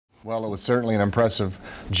Well, it was certainly an impressive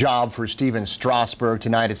job for Stephen Strasburg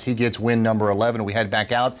tonight as he gets win number 11. We head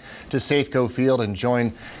back out to Safeco Field and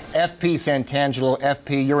join FP Santangelo.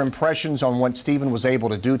 FP, your impressions on what Stephen was able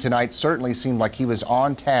to do tonight certainly seemed like he was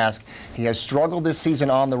on task. He has struggled this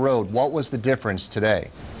season on the road. What was the difference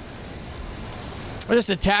today?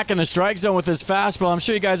 Just attacking the strike zone with his fastball. I'm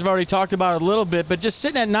sure you guys have already talked about it a little bit, but just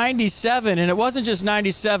sitting at 97, and it wasn't just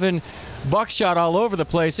 97 buckshot all over the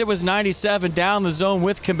place. It was 97 down the zone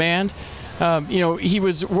with command. He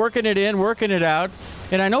was working it in, working it out.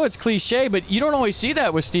 And I know it's cliche, but you don't always see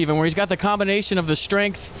that with Steven, where he's got the combination of the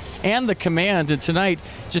strength and the command. And tonight,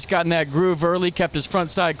 just got in that groove early, kept his front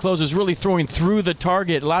side closed, was really throwing through the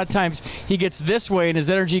target. A lot of times he gets this way and his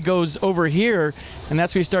energy goes over here, and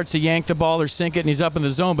that's when he starts to yank the ball or sink it, and he's up in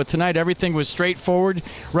the zone. But tonight, everything was straightforward,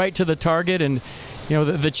 right to the target. And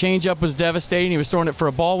the changeup was devastating. He was throwing it for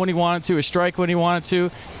a ball when he wanted to, a strike when he wanted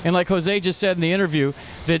to. And like Jose just said in the interview,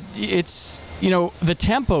 that it's, the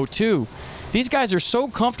tempo too. These guys are so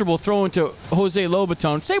comfortable throwing to Jose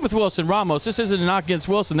Lobaton. Same with Wilson Ramos. This isn't a knock against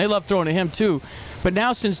Wilson. They love throwing to him too. But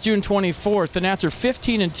now since June 24th, the Nats are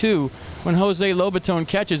 15-2 when Jose Lobaton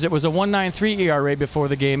catches. It was a 1.93 ERA before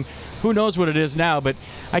the game. Who knows what it is now, but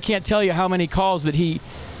I can't tell you how many calls that he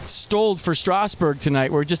stole for Strasburg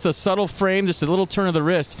tonight, where just a subtle frame, just a little turn of the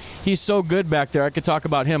wrist. He's so good back there. I could talk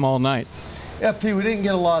about him all night. FP, we didn't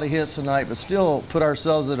get a lot of hits tonight, but still put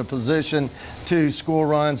ourselves in a position to score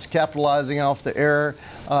runs, capitalizing off the error.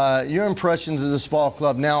 Your impressions of this ball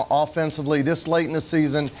club now offensively this late in the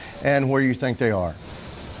season and where you think they are?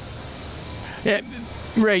 Yeah.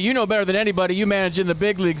 Ray, you know better than anybody. You manage in the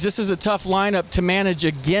big leagues. This is a tough lineup to manage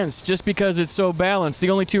against just because it's so balanced. The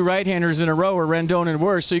only two right-handers in a row are Rendon and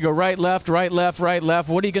Worth. So you go right, left, right, left, right, left.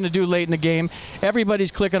 What are you going to do late in the game?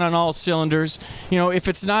 Everybody's clicking on all cylinders. If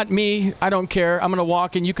it's not me, I don't care. I'm going to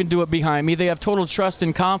walk and you can do it behind me. They have total trust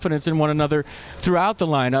and confidence in one another throughout the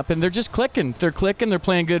lineup, and they're just clicking. They're clicking. They're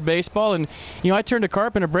playing good baseball. And, I turned to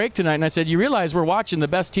Carp in a break tonight, and I said, you realize we're watching the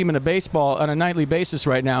best team in a baseball on a nightly basis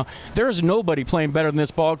right now. There is nobody playing better than this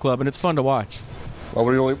ball club, and it's fun to watch. Well,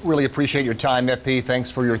 we really appreciate your time, FP. Thanks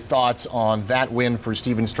for your thoughts on that win for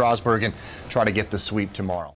Stephen Strasburg, and try to get the sweep tomorrow.